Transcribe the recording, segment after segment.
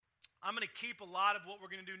I'm going to keep a lot of what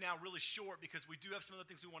we're going to do now really short because we do have some other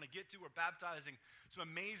things we want to get to. We're baptizing some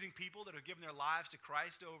amazing people that have given their lives to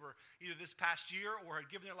Christ over either this past year or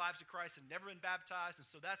had given their lives to Christ and never been baptized. And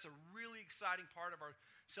so that's a really exciting part of our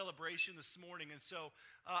celebration this morning. And so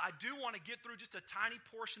I do want to get through just a tiny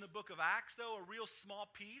portion of the book of Acts, though, a real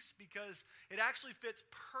small piece, because it actually fits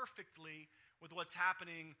perfectly with what's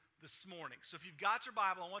happening this morning. So if you've got your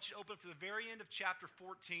Bible, I want you to open up to the very end of chapter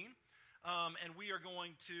 14. And we are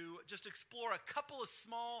going to just explore a couple of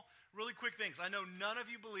small, really quick things. I know none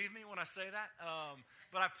of you believe me when I say that,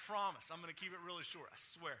 but I promise I'm going to keep it really short, I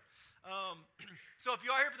swear. So if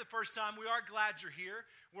you are here for the first time, we are glad you're here.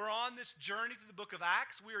 We're on this journey through the book of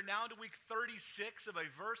Acts. We are now into week 36 of a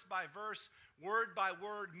verse-by-verse,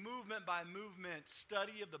 word-by-word, movement-by-movement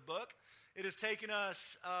study of the book. It has taken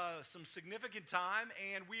us some significant time,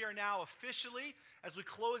 and we are now officially, as we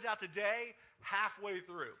close out today, halfway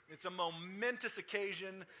through. It's a momentous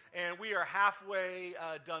occasion, and we are halfway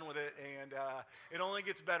done with it, and it only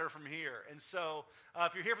gets better from here. And so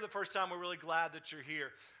if you're here for the first time, we're really glad that you're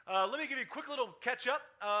here. Let me give you a quick little catch-up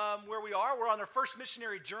where we are. We're on our first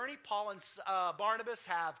missionary journey. Paul and Barnabas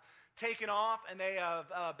have taken off, and they have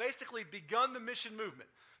basically begun the mission movement.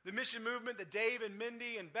 The mission movement that Dave and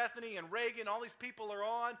Mindy and Bethany and Reagan, all these people are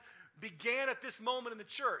on, began at this moment in the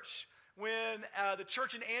church when the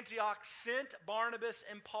church in Antioch sent Barnabas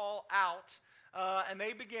and Paul out, and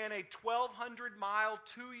they began a 1,200-mile,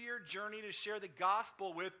 2-year journey to share the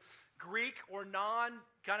gospel with Greek or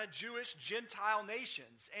non-kind of Jewish Gentile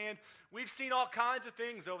nations. And we've seen all kinds of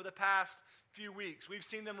things over the past few weeks. We've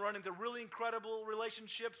seen them run into really incredible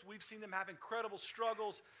relationships. We've seen them have incredible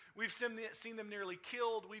struggles. We've seen them nearly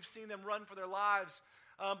killed. We've seen them run for their lives.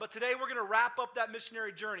 But today we're going to wrap up that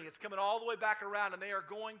missionary journey. It's coming all the way back around, and they are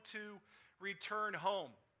going to return home.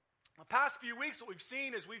 The past few weeks, what we've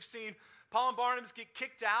seen is Paul and Barnabas get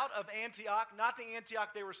kicked out of Antioch, not the Antioch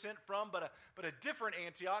they were sent from, but a different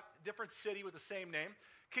Antioch, different city with the same name.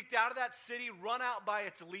 Kicked out of that city, run out by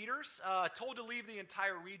its leaders, told to leave the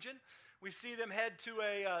entire region. We see them head to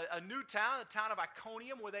a new town, the town of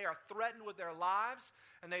Iconium, where they are threatened with their lives,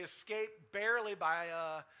 and they escape barely by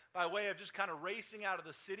way of just kind of racing out of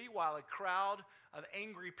the city while a crowd of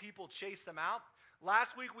angry people chase them out.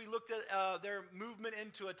 Last week, we looked at their movement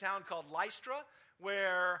into a town called Lystra,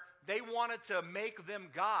 where they wanted to make them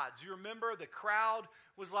gods. You remember the crowd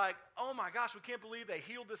was like, oh my gosh, we can't believe they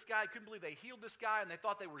healed this guy. Couldn't believe they healed this guy. And they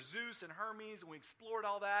thought they were Zeus and Hermes, and we explored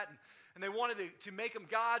all that. And they wanted to make them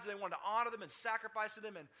gods, and they wanted to honor them and sacrifice to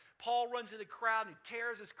them. And Paul runs into the crowd, and he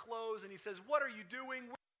tears his clothes, and he says, what are you doing?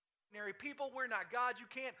 We're ordinary people. We're not gods. You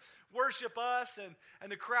can't worship us.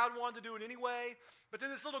 And the crowd wanted to do it anyway. But then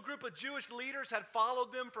this little group of Jewish leaders had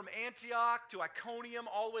followed them from Antioch to Iconium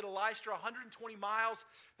all the way to Lystra, 120 miles.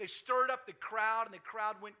 They stirred up the crowd, and the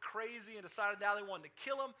crowd went crazy and decided now they wanted to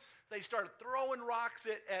kill him. They started throwing rocks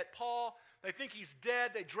at Paul. They think he's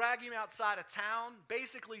dead. They drag him outside of town,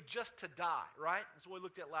 basically just to die, right? That's what we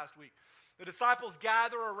looked at last week. The disciples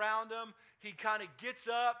gather around him. He kind of gets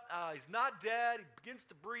up. He's not dead. He begins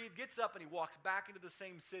to breathe, gets up, and he walks back into the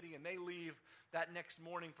same city, and they leave that next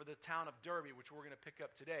morning for the town of Derbe, which we're going to pick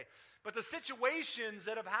up today. But the situations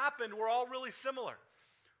that have happened were all really similar.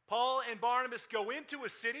 Paul and Barnabas go into a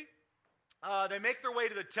city. They make their way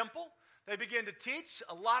to the temple. They begin to teach.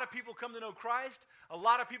 A lot of people come to know Christ. A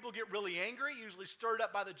lot of people get really angry, usually stirred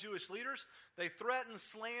up by the Jewish leaders. They threaten,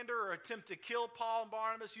 slander, or attempt to kill Paul and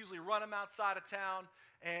Barnabas, usually run them outside of town,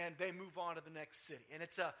 and they move on to the next city. And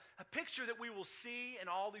it's a picture that we will see in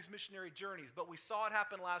all these missionary journeys, but we saw it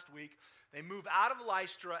happen last week. They move out of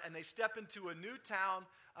Lystra, and they step into a new town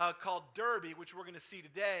called Derbe, which we're going to see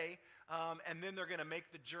today, and then they're going to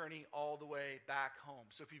make the journey all the way back home.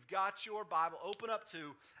 So if you've got your Bible, open up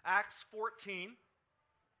to Acts 14,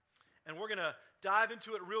 and we're going to dive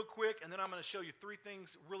into it real quick, and then I'm going to show you 3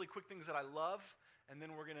 things, really quick things that I love, and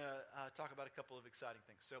then we're going to talk about a couple of exciting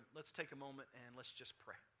things. So let's take a moment and let's just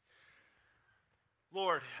pray.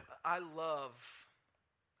 Lord, I love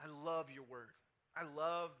your word. I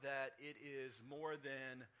love that it is more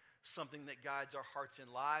than something that guides our hearts and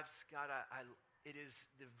lives. God, it is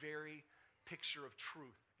the very picture of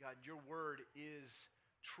truth. God, your word is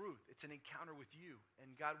truth. It's an encounter with you.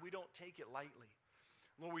 And God, we don't take it lightly.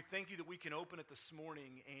 Lord, we thank you that we can open it this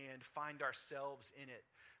morning and find ourselves in it.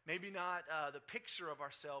 Maybe not the picture of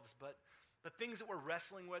ourselves, but the things that we're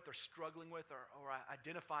wrestling with or struggling with or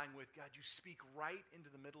identifying with. God, you speak right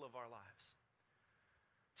into the middle of our lives.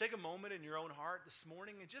 Take a moment in your own heart this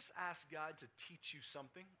morning and just ask God to teach you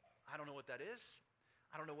something. I don't know what that is.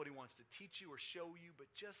 I don't know what he wants to teach you or show you, but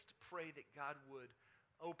just pray that God would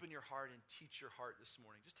open your heart and teach your heart this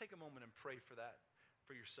morning. Just take a moment and pray for that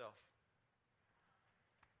for yourself.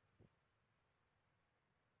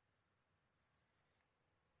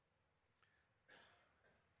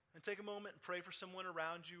 And take a moment and pray for someone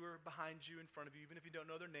around you or behind you, in front of you, even if you don't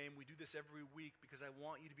know their name. We do this every week because I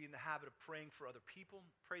want you to be in the habit of praying for other people.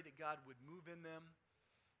 Pray that God would move in them,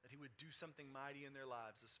 that he would do something mighty in their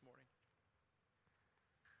lives this morning.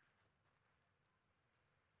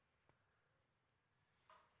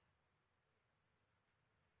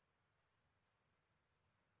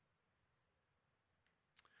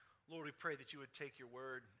 Lord, we pray that you would take your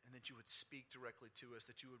word and that you would speak directly to us,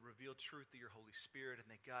 that you would reveal truth through your Holy Spirit, and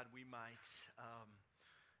that, God, we might,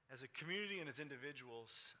 as a community and as individuals,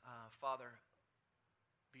 Father,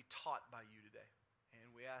 be taught by you today.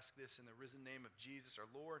 And we ask this in the risen name of Jesus, our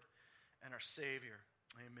Lord and our Savior.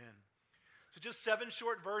 Amen. So just 7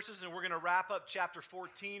 short verses, and we're going to wrap up chapter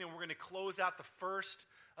 14, and we're going to close out the first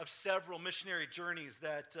of several missionary journeys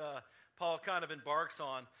that Paul kind of embarks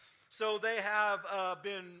on. So they have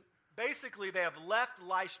they have left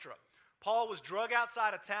Lystra. Paul was drug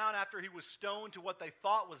outside of town after he was stoned to what they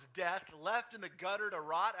thought was death, left in the gutter to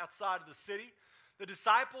rot outside of the city. The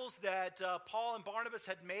disciples that Paul and Barnabas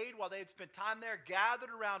had made while they had spent time there gathered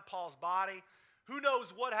around Paul's body. Who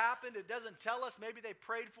knows what happened? It doesn't tell us. Maybe they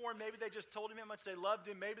prayed for him. Maybe they just told him how much they loved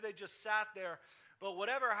him. Maybe they just sat there. But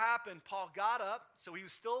whatever happened, Paul got up, so he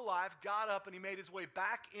was still alive, got up, and he made his way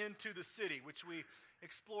back into the city, which we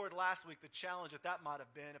explored last week, the challenge that might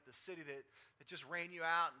have been if the city that just ran you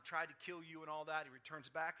out and tried to kill you and all that. He returns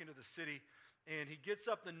back into the city, and he gets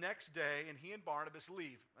up the next day, and he and Barnabas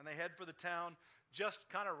leave, and they head for the town just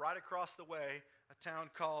kind of right across the way, a town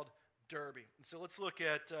called Derbe. And so let's look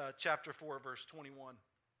at chapter 4, verse 21,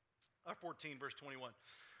 14, verse 21.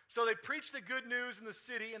 So they preached the good news in the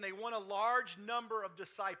city, and they won a large number of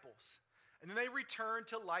disciples. And then they returned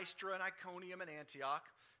to Lystra and Iconium and Antioch,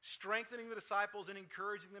 strengthening the disciples and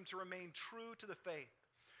encouraging them to remain true to the faith.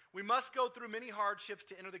 We must go through many hardships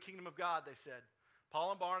to enter the kingdom of God, they said.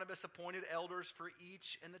 Paul and Barnabas appointed elders for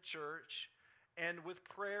each in the church, and with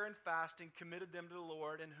prayer and fasting committed them to the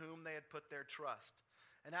Lord in whom they had put their trust.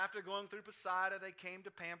 And after going through Pisidia, they came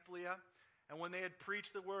to Pamphylia, and when they had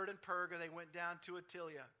preached the word in Perga, they went down to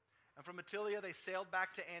Attalia. And from Attalia, they sailed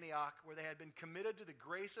back to Antioch, where they had been committed to the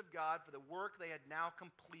grace of God for the work they had now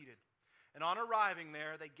completed. And on arriving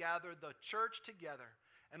there, they gathered the church together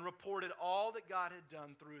and reported all that God had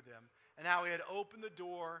done through them and how he had opened the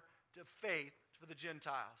door to faith for the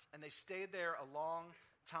Gentiles. And they stayed there a long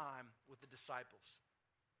time with the disciples.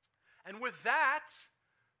 And with that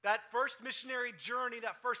first missionary journey,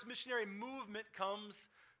 that first missionary movement comes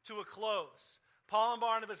to a close. Paul and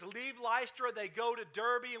Barnabas leave Lystra, they go to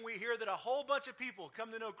Derbe, and we hear that a whole bunch of people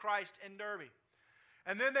come to know Christ in Derbe.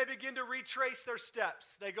 And then they begin to retrace their steps.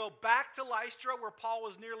 They go back to Lystra, where Paul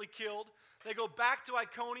was nearly killed. They go back to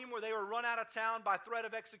Iconium, where they were run out of town by threat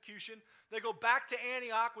of execution. They go back to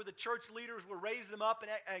Antioch, where the church leaders would raise them up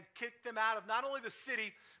and kick them out of not only the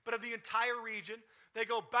city, but of the entire region. They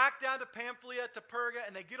go back down to Pamphylia, to Perga,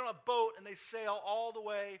 and they get on a boat, and they sail all the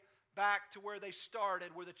way back to where they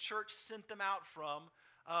started, where the church sent them out from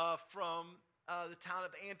the town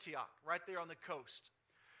of Antioch, right there on the coast.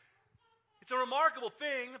 It's a remarkable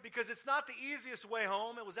thing because it's not the easiest way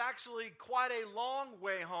home. It was actually quite a long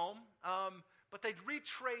way home, but they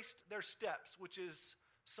retraced their steps, which is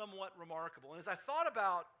somewhat remarkable. And as I thought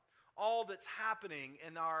about all that's happening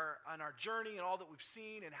in our journey and all that we've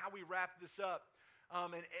seen and how we wrap this up,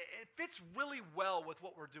 and it fits really well with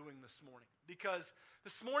what we're doing this morning, because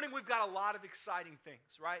this morning we've got a lot of exciting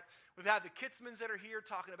things, right? We've had the Kitsmans that are here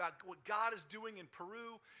talking about what God is doing in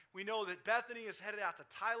Peru. We know that Bethany is headed out to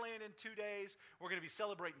Thailand in 2 days. We're going to be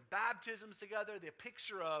celebrating baptisms together, the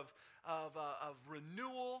picture of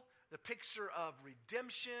renewal, the picture of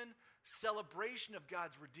redemption, celebration of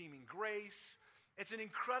God's redeeming grace. It's an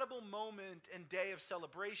incredible moment and day of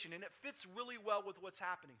celebration, and it fits really well with what's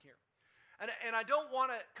happening here. And I don't want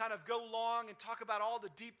to kind of go long and talk about all the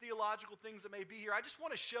deep theological things that may be here. I just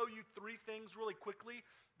want to show you 3 things really quickly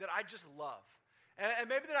that I just love. And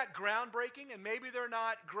maybe they're not groundbreaking, and maybe they're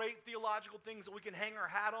not great theological things that we can hang our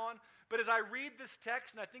hat on. But as I read this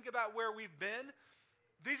text and I think about where we've been,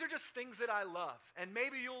 these are just things that I love. And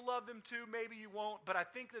maybe you'll love them too, maybe you won't. But I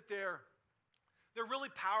think that they're really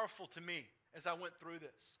powerful to me as I went through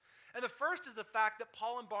this. And the first is the fact that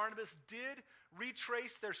Paul and Barnabas did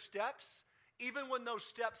retrace their steps, even when those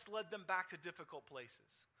steps led them back to difficult places.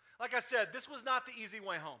 Like I said, this was not the easy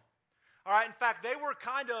way home. All right, in fact, they were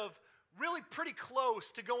kind of really pretty close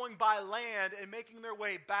to going by land and making their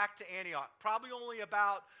way back to Antioch. Probably only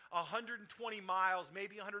about 120 miles,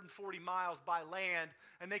 maybe 140 miles by land,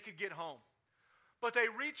 and they could get home. But they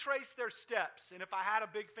retraced their steps. And if I had a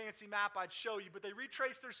big fancy map, I'd show you. But they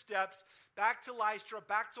retraced their steps back to Lystra,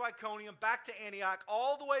 back to Iconium, back to Antioch,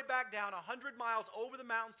 all the way back down 100 miles over the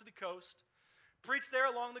mountains to the coast. Preached there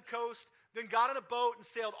along the coast, then got in a boat and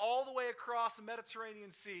sailed all the way across the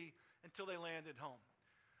Mediterranean Sea until they landed home.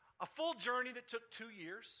 A full journey that took 2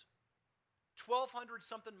 years, 1,200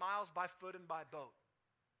 something miles by foot and by boat.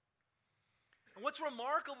 And what's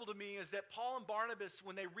remarkable to me is that Paul and Barnabas,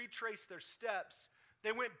 when they retraced their steps,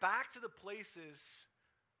 they went back to the places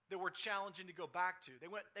that were challenging to go back to.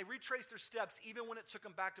 They retraced their steps even when it took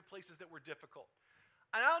them back to places that were difficult.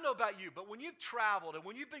 And I don't know about you, but when you've traveled and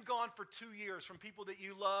when you've been gone for 2 years from people that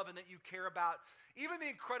you love and that you care about, even the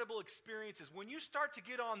incredible experiences, when you start to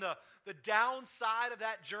get on the downside of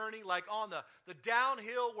that journey, like on the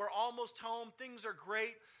downhill, we're almost home, things are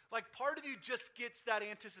great, like part of you just gets that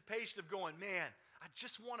anticipation of going, man, I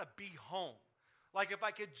just want to be home. Like if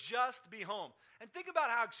I could just be home. And think about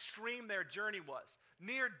how extreme their journey was.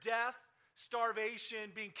 Near death,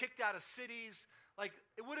 starvation, being kicked out of cities. Like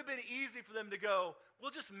it would have been easy for them to go,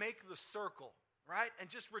 we'll just make the circle, right? And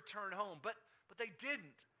just return home. But they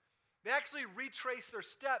didn't. They actually retraced their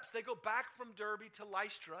steps. They go back from Derbe to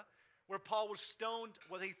Lystra, where Paul was stoned,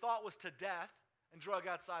 what he thought was to death, and drug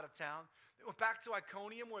outside of town. They went back to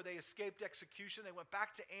Iconium, where they escaped execution. They went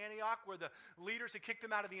back to Antioch, where the leaders had kicked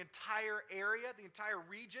them out of the entire area, the entire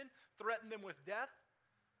region, threatened them with death.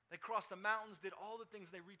 They crossed the mountains, did all the things,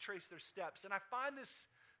 they retraced their steps. And I find this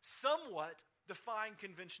somewhat defying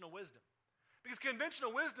conventional wisdom. Because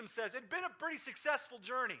conventional wisdom says it'd been a pretty successful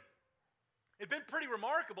journey. It'd been pretty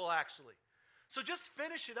remarkable, actually. So just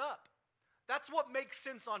finish it up. That's what makes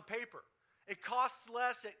sense on paper. It costs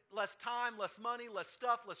less time, less money, less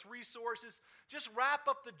stuff, less resources. Just wrap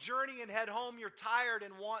up the journey and head home. You're tired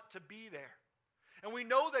and want to be there. And we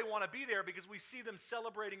know they want to be there because we see them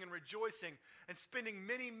celebrating and rejoicing and spending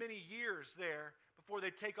many, many years there before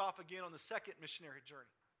they take off again on the second missionary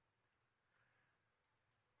journey.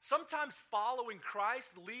 Sometimes following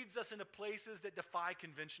Christ leads us into places that defy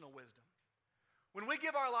conventional wisdom. When we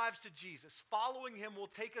give our lives to Jesus, following him will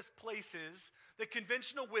take us places that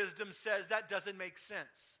conventional wisdom says that doesn't make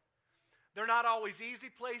sense. They're not always easy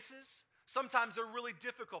places. Sometimes they're really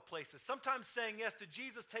difficult places. Sometimes saying yes to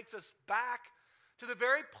Jesus takes us back to the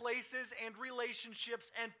very places and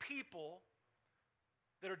relationships and people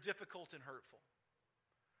that are difficult and hurtful.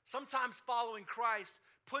 Sometimes following Christ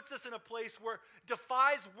puts us in a place where it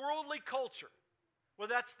defies worldly culture,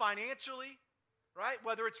 whether that's financially, right?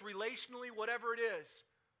 Whether it's relationally, whatever it is.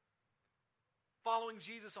 Following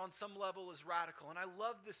Jesus on some level is radical. And I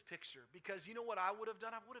love this picture because you know what I would have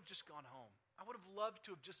done? I would have just gone home. I would have loved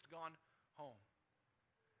to have just gone home.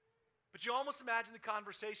 But you almost imagine the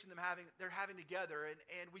conversation they're having together,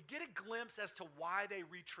 and we get a glimpse as to why they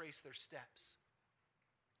retrace their steps.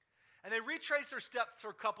 And they retrace their steps for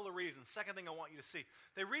a couple of reasons. Second thing I want you to see.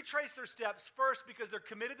 They retrace their steps first because they're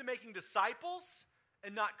committed to making disciples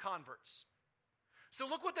and not converts. So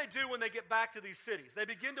look what they do when they get back to these cities. They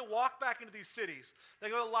begin to walk back into these cities. They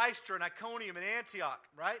go to Lystra and Iconium and Antioch,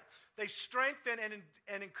 right? They strengthen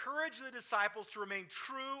and encourage the disciples to remain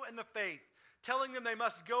true in the faith, telling them they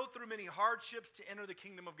must go through many hardships to enter the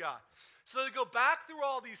kingdom of God. So they go back through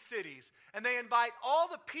all these cities, and they invite all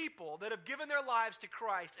the people that have given their lives to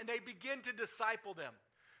Christ, and they begin to disciple them,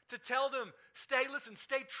 to tell them, stay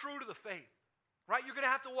true to the faith, right? You're going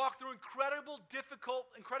to have to walk through incredibly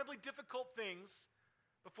difficult things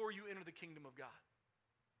before you enter the kingdom of God.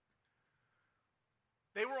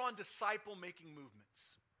 They were on disciple-making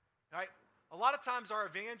movements, right? A lot of times our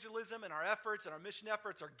evangelism and our efforts and our mission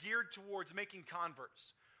efforts are geared towards making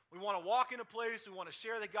converts. We want to walk in a place, we want to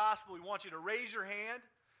share the gospel, we want you to raise your hand,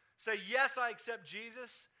 say, yes, I accept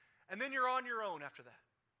Jesus, and then you're on your own after that.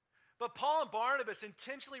 But Paul and Barnabas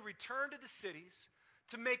intentionally returned to the cities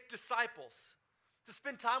to make disciples, to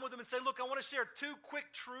spend time with them and say, look, I want to share 2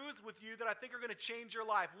 quick truths with you that I think are going to change your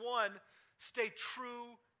life. One, stay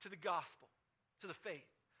true to the gospel, to the faith.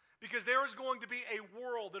 Because there is going to be a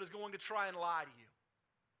world that is going to try and lie to you.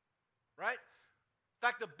 Right? In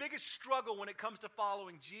fact, the biggest struggle when it comes to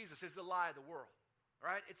following Jesus is the lie of the world.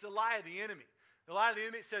 Right? It's the lie of the enemy. The lie of the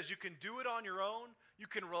enemy says you can do it on your own. You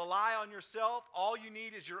can rely on yourself. All you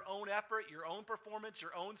need is your own effort, your own performance,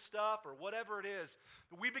 your own stuff, or whatever it is.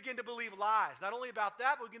 But we begin to believe lies. Not only about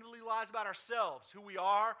that, but we begin to believe lies about ourselves, who we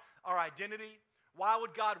are, our identity. Why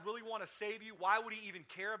would God really want to save you? Why would he even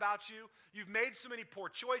care about you? You've made so many poor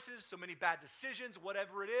choices, so many bad decisions,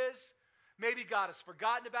 whatever it is. Maybe God has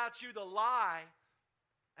forgotten about you. The lie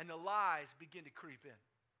and the lies begin to creep in.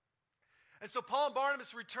 And so Paul and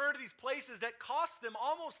Barnabas returned to these places that cost them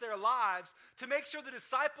almost their lives to make sure the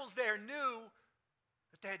disciples there knew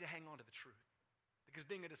that they had to hang on to the truth. Because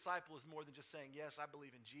being a disciple is more than just saying, yes, I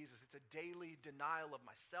believe in Jesus. It's a daily denial of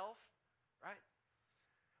myself, right?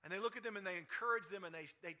 And they look at them and they encourage them and they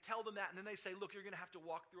tell them that, and then they say, look, you're going to have to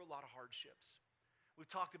walk through a lot of hardships. We've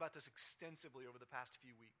talked about this extensively over the past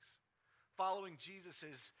few weeks. Following Jesus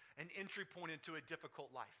is an entry point into a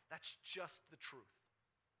difficult life. That's just the truth,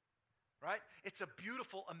 right? It's a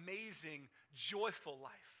beautiful, amazing, joyful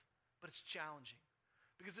life, but it's challenging.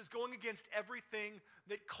 Because it's going against everything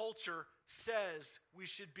that culture says we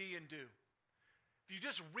should be and do. If you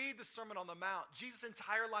just read the Sermon on the Mount, Jesus'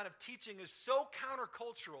 entire line of teaching is so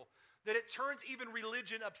countercultural that it turns even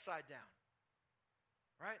religion upside down.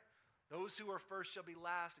 Right? Those who are first shall be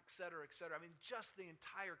last, etc., etc. I mean, just the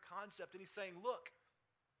entire concept. And he's saying, look,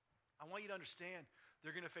 I want you to understand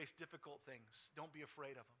they're going to face difficult things. Don't be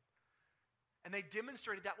afraid of them. And they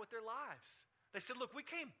demonstrated that with their lives. They said, look, we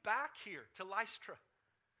came back here to Lystra,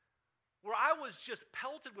 where I was just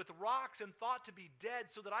pelted with rocks and thought to be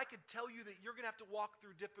dead, so that I could tell you that you're going to have to walk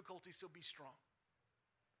through difficulty, so be strong.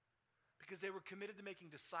 Because they were committed to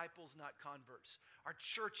making disciples, not converts. Our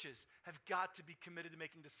churches have got to be committed to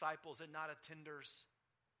making disciples and not attenders,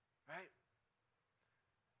 right?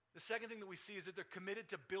 The second thing that we see is that they're committed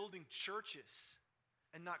to building churches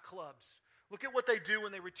and not clubs. Look at what they do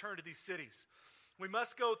when they return to these cities. We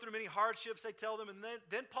must go through many hardships, they tell them, and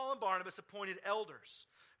then Paul and Barnabas appointed elders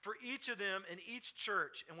for each of them in each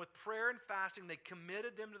church, and with prayer and fasting, they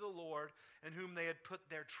committed them to the Lord in whom they had put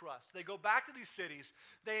their trust. They go back to these cities,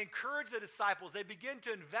 they encourage the disciples, they begin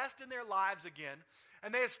to invest in their lives again, and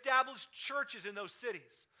they establish churches in those cities.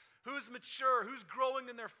 Who's mature, who's growing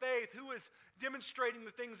in their faith, who is demonstrating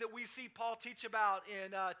the things that we see Paul teach about in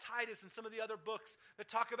Titus and some of the other books that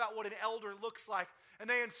talk about what an elder looks like. And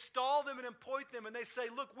they install them and appoint them, and they say,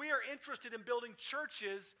 look, we are interested in building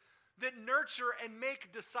churches that nurture and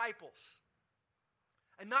make disciples,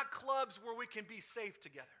 and not clubs where we can be safe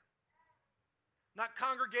together, not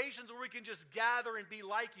congregations where we can just gather and be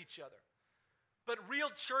like each other, but real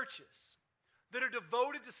churches that are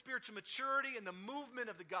devoted to spiritual maturity and the movement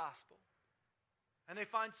of the gospel. And they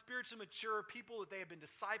find spiritually mature people that they have been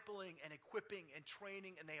discipling and equipping and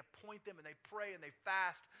training, and they appoint them, and they pray, and they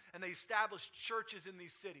fast, and they establish churches in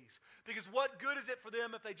these cities. Because what good is it for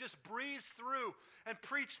them if they just breeze through and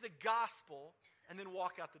preach the gospel and then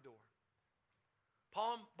walk out the door?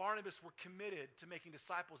 Paul and Barnabas were committed to making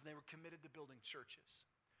disciples, and they were committed to building churches.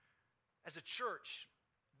 As a church,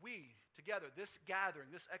 we together, this gathering,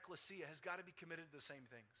 this ecclesia, has got to be committed to the same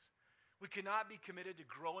things. We cannot be committed to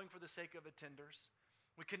growing for the sake of attenders.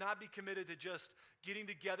 We cannot be committed to just getting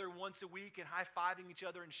together once a week and high-fiving each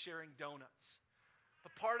other and sharing donuts.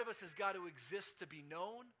 But part of us has got to exist to be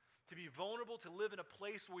known, to be vulnerable, to live in a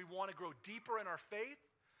place where we want to grow deeper in our faith,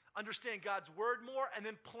 understand God's word more, and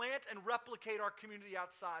then plant and replicate our community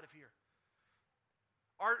outside of here.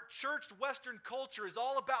 Our churched Western culture is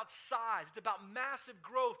all about size. It's about massive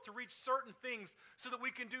growth to reach certain things so that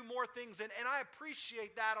we can do more things. And I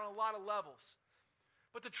appreciate that on a lot of levels.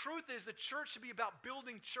 But the truth is the church should be about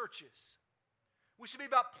building churches. We should be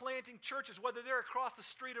about planting churches, whether they're across the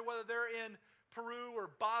street or whether they're in Peru or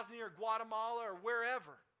Bosnia or Guatemala or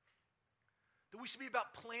wherever. That we should be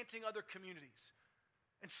about planting other communities,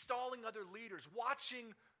 installing other leaders,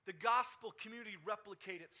 watching the gospel community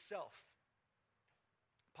replicate itself.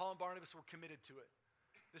 Paul and Barnabas were committed to it.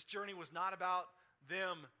 This journey was not about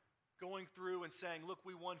them going through and saying, look,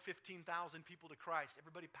 we won 15,000 people to Christ.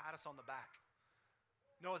 Everybody pat us on the back.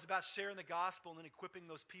 No, it's about sharing the gospel and then equipping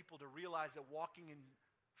those people to realize that walking in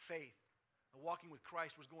faith and walking with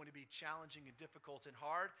Christ was going to be challenging and difficult and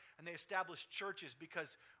hard. And they established churches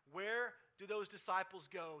because where do those disciples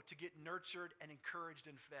go to get nurtured and encouraged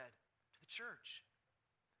and fed? To the church.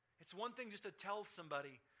 It's one thing just to tell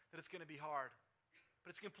somebody that it's going to be hard.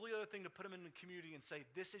 But it's a completely other thing to put them in the community and say,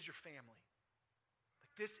 this is your family.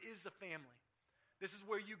 Like, this is the family. This is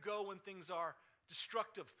where you go when things are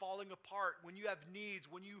destructive, falling apart, when you have needs,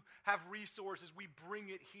 when you have resources, we bring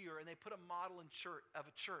it here. And they put a model in church, of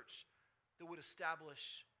a church that would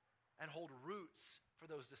establish and hold roots for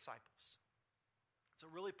those disciples. It's a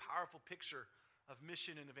really powerful picture of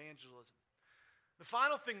mission and evangelism. The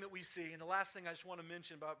final thing that we see, and the last thing I just want to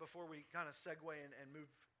mention about before we kind of segue and move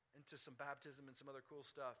into some baptism and some other cool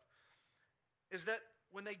stuff, is that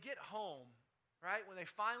when they get home, right, when they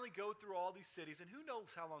finally go through all these cities, and who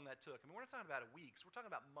knows how long that took. I mean, we're not talking about weeks. We're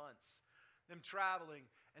talking about months. Them traveling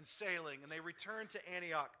and sailing, and they returned to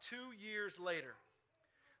Antioch 2 years later.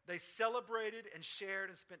 They celebrated and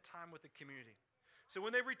shared and spent time with the community. So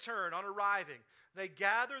when they returned, on arriving, they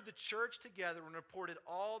gathered the church together and reported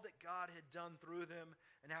all that God had done through them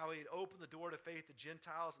and how he had opened the door to faith to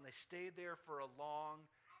Gentiles, and they stayed there for a long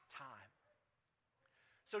time.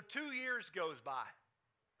 So 2 years goes by.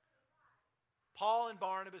 Paul and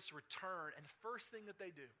Barnabas return, and the first thing they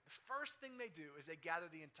do is they gather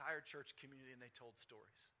the entire church community and they told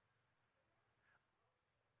stories.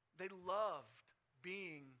 They loved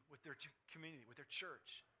being with their community, with their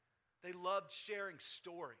church. They loved sharing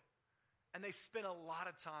story, and they spent a lot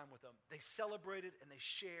of time with them. They celebrated and they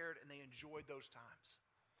shared and they enjoyed those times.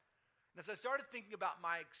 And as I started thinking about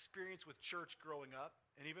my experience with church growing up,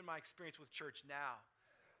 and even my experience with church now,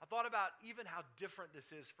 I thought about even how different this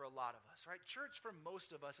is for a lot of us, right? Church for most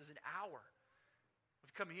of us is an hour.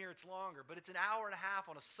 We've come here, it's longer, but it's an hour and a half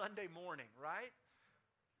on a Sunday morning, right?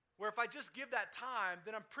 Where if I just give that time,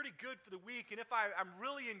 then I'm pretty good for the week. And if I'm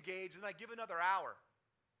really engaged, then I give another hour.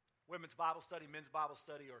 Women's Bible study, men's Bible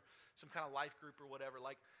study, or some kind of life group or whatever.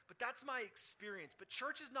 But that's my experience. But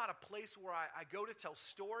church is not a place where I go to tell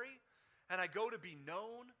story, and I go to be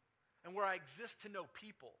known, and where I exist to know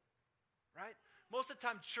people, right? Most of the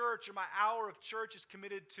time, church, or my hour of church, is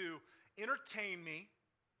committed to entertain me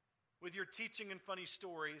with your teaching and funny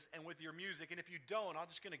stories and with your music. And if you don't,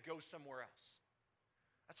 I'm just going to go somewhere else.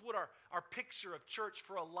 That's what our picture of church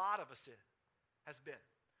for a lot of us has been.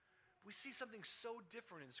 We see something so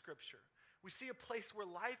different in Scripture. We see a place where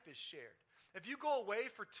life is shared. If you go away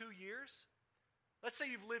for 2 years, let's say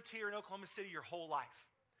you've lived here in Oklahoma City your whole life,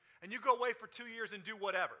 and you go away for 2 years and do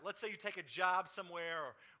whatever. Let's say you take a job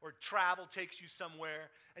somewhere or travel takes you somewhere,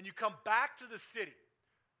 and you come back to the city.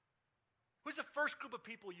 Who's the first group of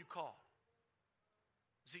people you call?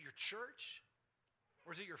 Is it your church,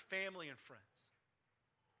 or is it your family and friends?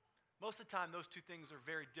 Most of the time, those two things are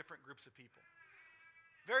very different groups of people.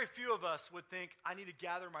 Very few of us would think, I need to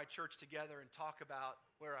gather my church together and talk about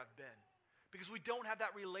where I've been. Because we don't have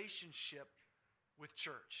that relationship with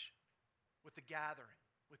church, with the gathering,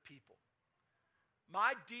 with people.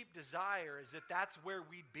 My deep desire is that that's where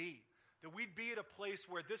we'd be. That we'd be at a place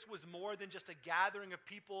where this was more than just a gathering of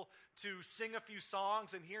people to sing a few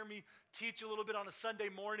songs and hear me teach a little bit on a Sunday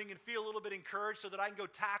morning and feel a little bit encouraged so that I can go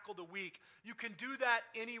tackle the week. You can do that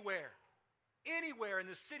anywhere. Anywhere in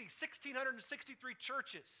the city, 1,663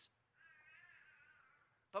 churches.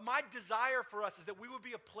 But my desire for us is that we would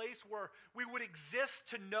be a place where we would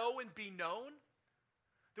exist to know and be known.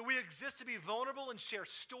 That we exist to be vulnerable and share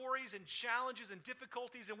stories and challenges and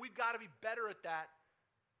difficulties, and we've got to be better at that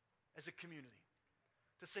as a community.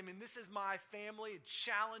 To say, this is my family, and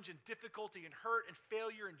challenge and difficulty and hurt and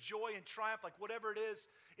failure and joy and triumph, like whatever it is,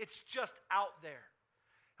 it's just out there.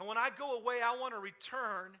 And when I go away, I want to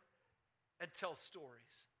return and tell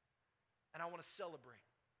stories. And I want to celebrate.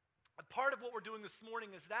 And part of what we're doing this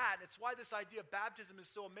morning is that. It's why this idea of baptism is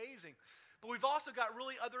so amazing. But we've also got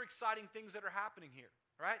really other exciting things that are happening here.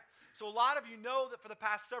 Right? So a lot of you know that for the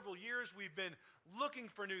past several years we've been looking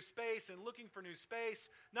for new space,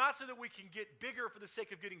 not so that we can get bigger for the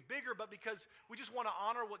sake of getting bigger, but because we just want to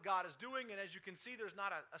honor what God is doing. And as you can see, there's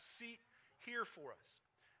not a seat here for us.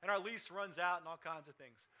 And our lease runs out and all kinds of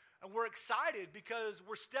things. And we're excited because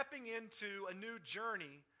we're stepping into a new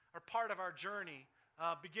journey, or part of our journey,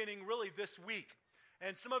 beginning really this week.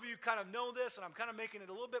 And some of you kind of know this, and I'm kind of making it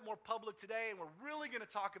a little bit more public today, and we're really going to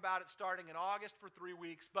talk about it starting in August for 3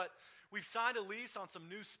 weeks. But we've signed a lease on some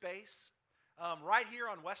new space right here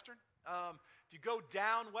on Western. If you go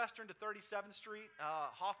down Western to 37th Street,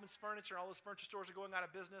 Hoffman's Furniture, all those furniture stores are going out of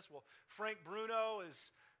business. Well, Frank Bruno has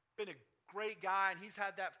been a great guy, and he's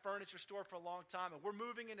had that furniture store for a long time. And we're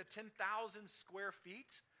moving into 10,000 square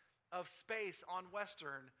feet of space on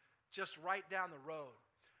Western just right down the road.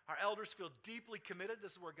 Our elders feel deeply committed.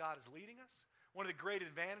 This is where God is leading us. One of the great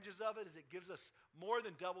advantages of it is it gives us more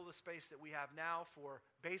than double the space that we have now for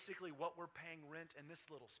basically what we're paying rent in this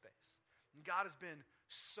little space. And God has been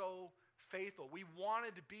so faithful. We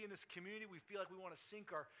wanted to be in this community. We feel like we want to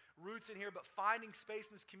sink our roots in here, but finding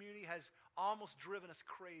space in this community has almost driven us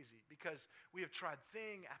crazy because we have tried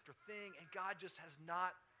thing after thing, and God just has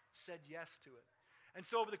not said yes to it. And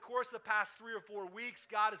so over the course of the past 3 or 4 weeks,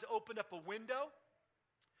 God has opened up a window.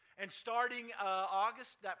 And starting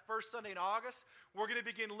August, that first Sunday in August, we're going to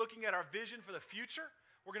begin looking at our vision for the future.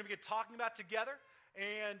 We're going to begin talking about together.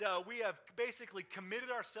 And we have basically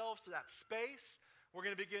committed ourselves to that space. We're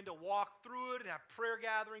going to begin to walk through it and have prayer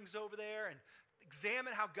gatherings over there and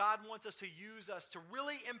examine how God wants us to use us to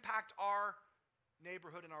really impact our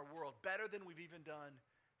neighborhood and our world better than we've even done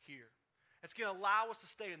here. It's going to allow us to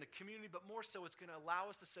stay in the community, but more so it's going to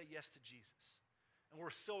allow us to say yes to Jesus. And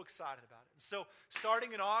we're so excited about it. And so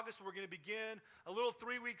starting in August, we're going to begin a little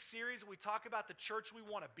 3-week series where we talk about the church we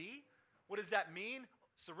want to be. What does that mean?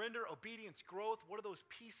 Surrender, obedience, growth. What are those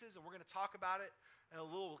pieces? And we're going to talk about it and a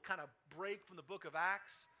little kind of break from the book of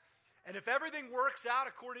Acts. And if everything works out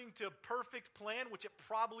according to perfect plan, which it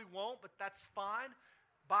probably won't, but that's fine,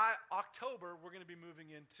 by October, we're going to be moving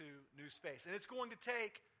into new space. And it's going to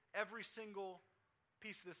take every single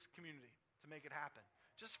piece of this community to make it happen,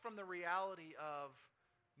 just from the reality of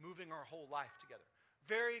moving our whole life together.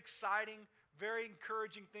 Very exciting, very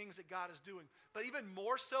encouraging things that God is doing. But even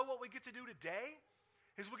more so, what we get to do today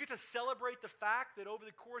is we get to celebrate the fact that over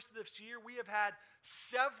the course of this year, we have had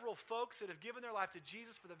several folks that have given their life to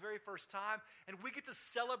Jesus for the very first time, and we get to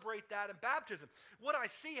celebrate that in baptism. What I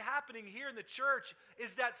see happening here in the church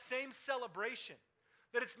is that same celebration.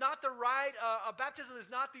 That it's not the right, baptism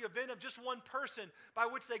is not the event of just one person by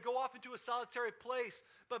which they go off into a solitary place,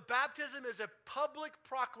 but baptism is a public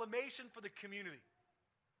proclamation for the community.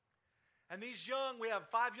 And we have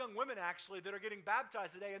 5 young women actually that are getting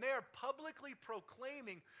baptized today, and they are publicly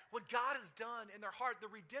proclaiming what God has done in their heart, the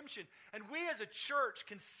redemption. And we as a church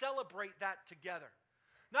can celebrate that together.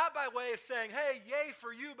 Not by way of saying, hey, yay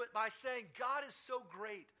for you, but by saying God is so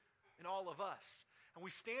great in all of us. And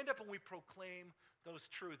we stand up and we proclaim those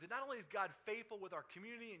truths. That not only is God faithful with our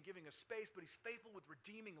community and giving us space, but he's faithful with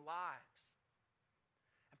redeeming lives.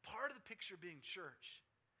 And part of the picture of being church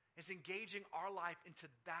is engaging our life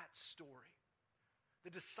into that story,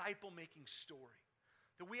 the disciple-making story.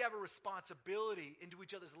 That we have a responsibility into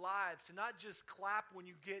each other's lives to not just clap when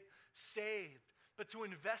you get saved, but to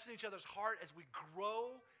invest in each other's heart as we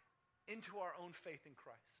grow into our own faith in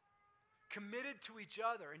Christ. Committed to each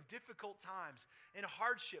other in difficult times, in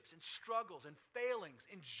hardships, in struggles, in failings,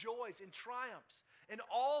 in joys, in triumphs, in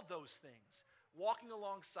all those things, walking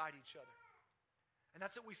alongside each other. And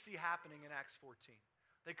that's what we see happening in Acts 14.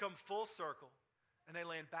 They come full circle, and they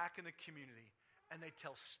land back in the community, and they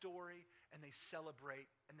tell story, and they celebrate,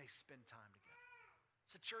 and they spend time together.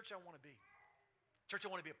 It's a church I want to be. A church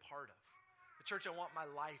I want to be a part of. A church I want my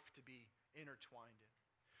life to be intertwined in.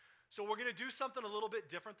 So we're going to do something a little bit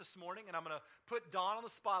different this morning, and I'm going to put Don on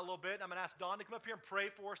the spot a little bit. I'm going to ask Don to come up here and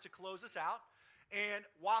pray for us to close us out. And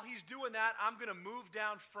while he's doing that, I'm going to move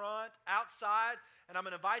down front, outside, and I'm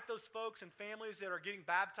going to invite those folks and families that are getting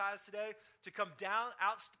baptized today to come down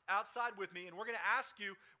outside with me. And we're going to ask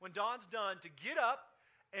you, when Don's done, to get up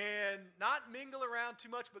and not mingle around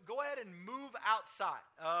too much, but go ahead and move outside.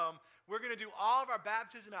 We're going to do all of our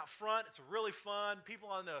baptism out front. It's really fun.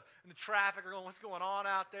 People in the traffic are going, what's going on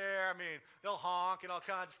out there? I mean, they'll honk and all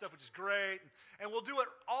kinds of stuff, which is great. And we'll do it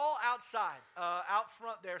all outside, out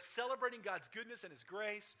front there, celebrating God's goodness and his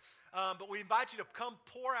grace. But we invite you to come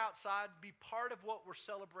pour outside, be part of what we're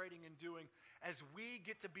celebrating and doing as we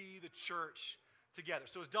get to be the church together.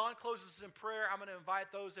 So as Don closes us in prayer, I'm going to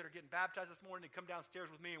invite those that are getting baptized this morning to come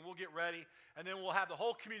downstairs with me, and we'll get ready. And then we'll have the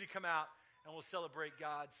whole community come out, and we'll celebrate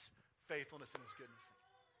God's faithfulness and his goodness.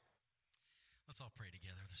 Let's all pray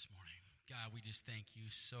together this morning. God, we just thank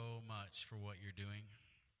you so much for what you're doing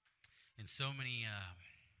in so many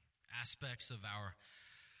aspects of our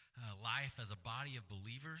life as a body of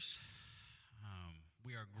believers.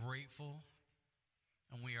 We are grateful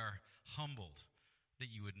and we are humbled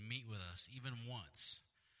that you would meet with us even once.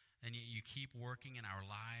 And yet you keep working in our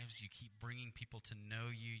lives. You keep bringing people to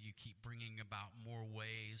know you. You keep bringing about more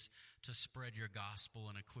ways to spread your gospel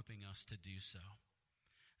and equipping us to do so.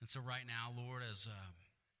 And so right now, Lord, as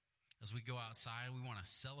we go outside, we want to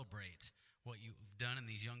celebrate what you've done in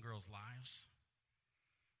these young girls' lives,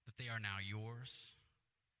 that they are now yours,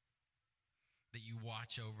 that you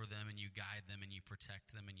watch over them and you guide them and you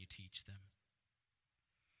protect them and you teach them.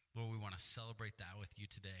 Lord, we want to celebrate that with you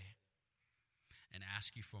today and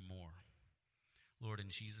ask you for more. Lord, in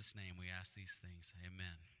Jesus' name we ask these things.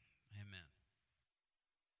 Amen. Amen.